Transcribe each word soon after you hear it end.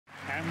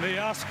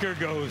Oscar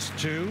goes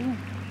to...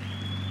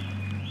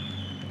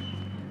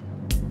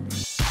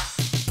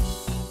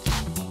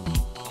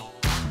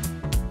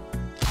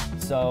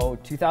 So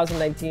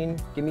 2019,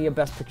 give me a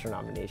Best Picture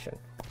nomination.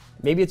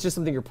 Maybe it's just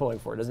something you're pulling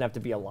for. It doesn't have to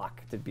be a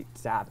lock to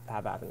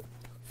have happen.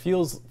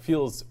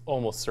 Feels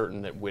almost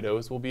certain that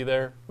Widows will be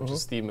there, which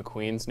is Steve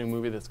McQueen's new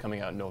movie that's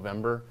coming out in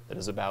November. That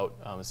is about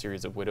a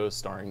series of widows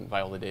starring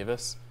Viola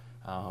Davis.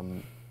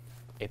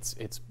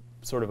 It's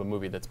sort of a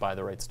movie that's by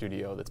the right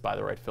studio, that's by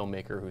the right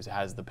filmmaker, who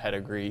has the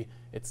pedigree.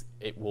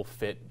 It will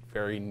fit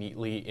very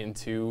neatly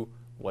into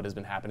what has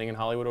been happening in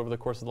Hollywood over the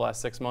course of the last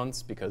 6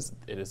 months, because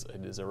it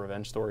is a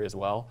revenge story as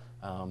well.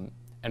 And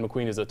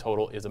McQueen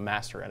is a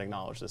master and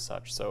acknowledged as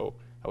such. So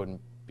I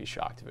wouldn't be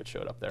shocked if it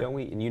showed up there. Don't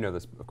we, and you know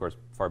this, of course,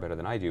 far better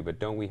than I do, but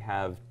don't we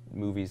have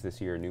movies this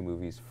year, new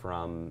movies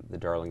from the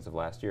darlings of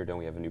last year? Don't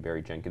we have a new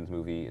Barry Jenkins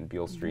movie in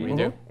Beale Street? We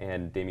do.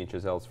 And Damien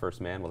Chazelle's First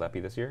Man, will that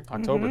be this year?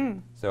 October.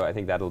 So I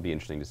think that'll be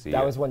interesting to see.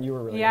 That was one you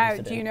were really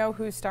interested in. Do you know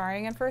who's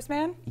starring in First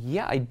Man?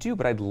 Yeah, I do,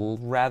 but I'd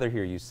rather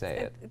hear you say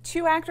it.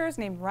 Two actors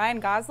named Ryan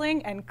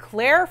Gosling and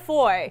Claire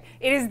Foy.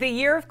 It is the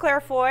year of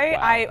Claire Foy.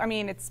 Wow. I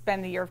mean, it's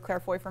been the year of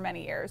Claire Foy for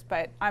many years,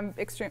 but I'm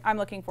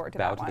looking forward to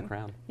Bow that to one. the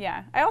crown.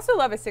 Yeah. I also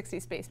love a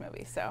 60s space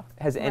movie, so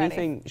Has I'm ready.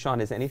 anything, Sean,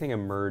 has anything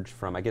emerged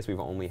from, I guess we've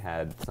only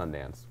had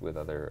Sundance with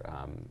other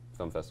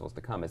film festivals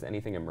to come, has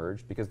anything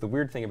emerged? Because the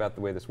weird thing about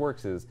the way this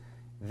works is,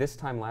 this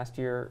time last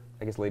year,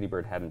 I guess Lady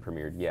Bird hadn't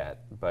premiered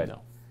yet, but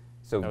No.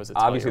 so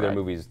obviously there are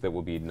movies that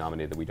will be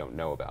nominated that we don't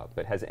know about,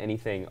 but has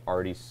anything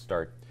already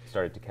started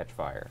to catch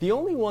fire? The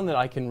only one that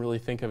I can really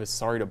think of is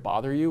Sorry to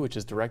Bother You, which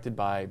is directed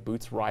by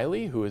Boots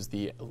Riley, who is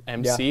the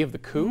MC of The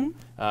Coup,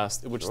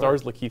 which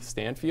stars Lakeith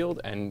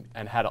Stanfield, and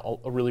had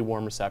a really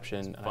warm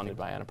reception, funded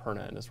by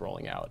Annapurna, and is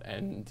rolling out.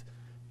 And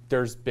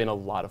there's been a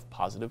lot of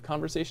positive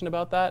conversation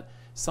about that.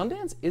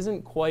 Sundance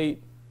isn't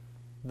quite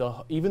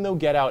even though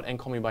Get Out and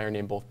Call Me by Your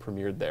Name both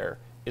premiered there,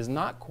 is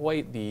not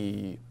quite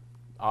the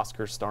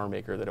Oscar star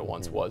maker that it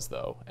once was,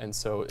 though. And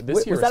so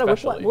this year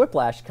especially.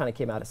 Whiplash kind of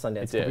came out of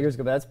Sundance a couple years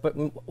ago, but that's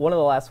one of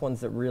the last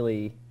ones that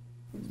really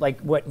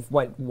went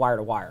wire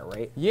to wire,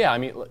 right? Yeah, I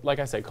mean, like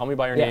I said, Call Me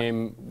by Your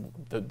Name,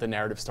 the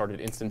narrative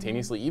started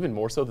instantaneously, even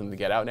more so than the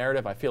Get Out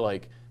narrative. I feel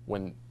like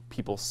when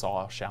people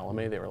saw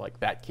Chalamet, they were like,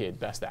 that kid,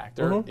 best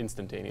actor,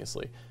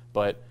 instantaneously.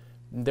 But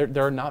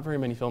there are not very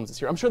many films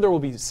this year. I'm sure there will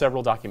be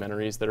several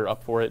documentaries that are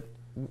up for it.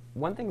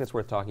 One thing that's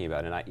worth talking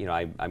about, and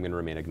I'm going to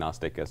remain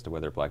agnostic as to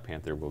whether Black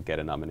Panther will get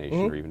a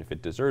nomination or even if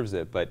it deserves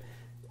it, but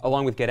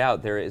along with Get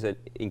Out, there is an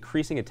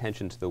increasing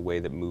attention to the way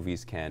that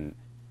movies can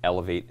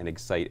elevate and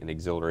excite and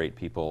exhilarate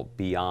people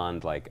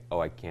beyond like,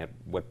 oh,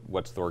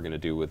 what's Thor going to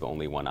do with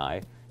only one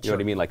eye? You know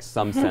what I mean? Like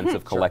some sense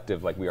of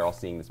collective, like we are all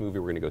seeing this movie,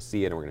 we're going to go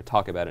see it, and we're going to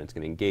talk about it, and it's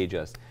going to engage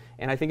us.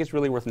 And I think it's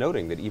really worth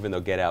noting that even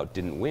though Get Out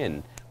didn't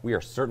win, we are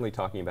certainly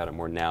talking about it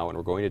more now, and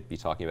we're going to be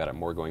talking about it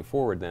more going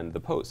forward than The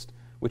Post,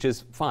 which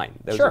is fine.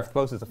 The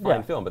Post is a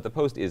fine film, but The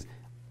Post is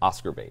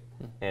Oscar bait,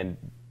 and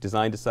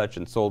designed as such,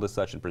 and sold as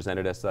such, and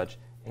presented as such,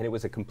 and it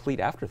was a complete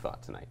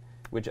afterthought tonight.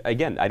 Which,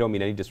 again, I don't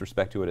mean any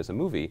disrespect to it as a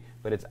movie,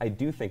 but I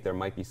do think there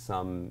might be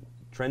some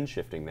trend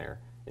shifting there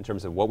in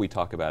terms of what we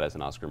talk about as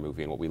an Oscar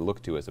movie and what we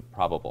look to as a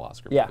probable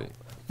Oscar movie.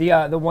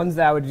 Yeah, the ones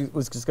that I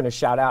was just going to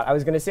shout out, I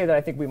was going to say that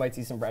I think we might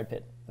see some Brad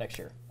Pitt next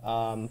year.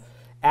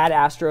 Ad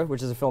Astra,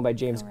 which is a film by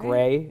James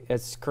Gray,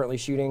 it's currently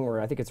shooting,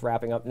 or I think it's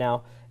wrapping up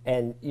now.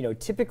 And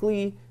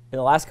typically in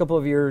the last couple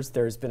of years,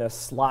 there's been a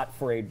slot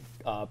for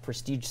a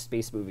prestige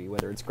space movie,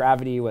 whether it's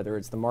Gravity, whether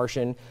it's The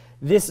Martian.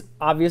 This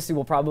obviously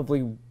will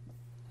probably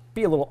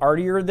be a little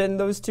artier than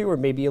those two, or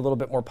maybe a little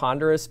bit more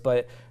ponderous,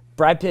 but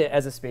Brad Pitt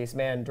as a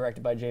spaceman,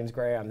 directed by James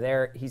Gray, I'm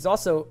there. He's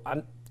also, I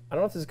don't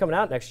know if this is coming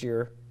out next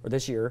year, or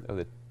this year.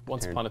 Oh,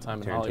 Once Upon a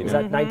Time in Hollywood. Is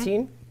that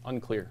 19?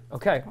 Unclear.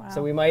 Okay,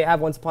 so we might have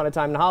Once Upon a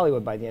Time in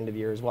Hollywood by the end of the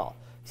year as well.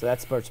 So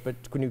that's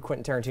a new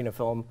Quentin Tarantino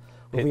film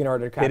with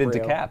Leonardo DiCaprio. Hit into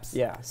caps.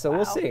 Yeah, so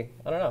we'll see.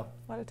 I don't know.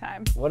 What a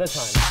time. What a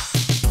time.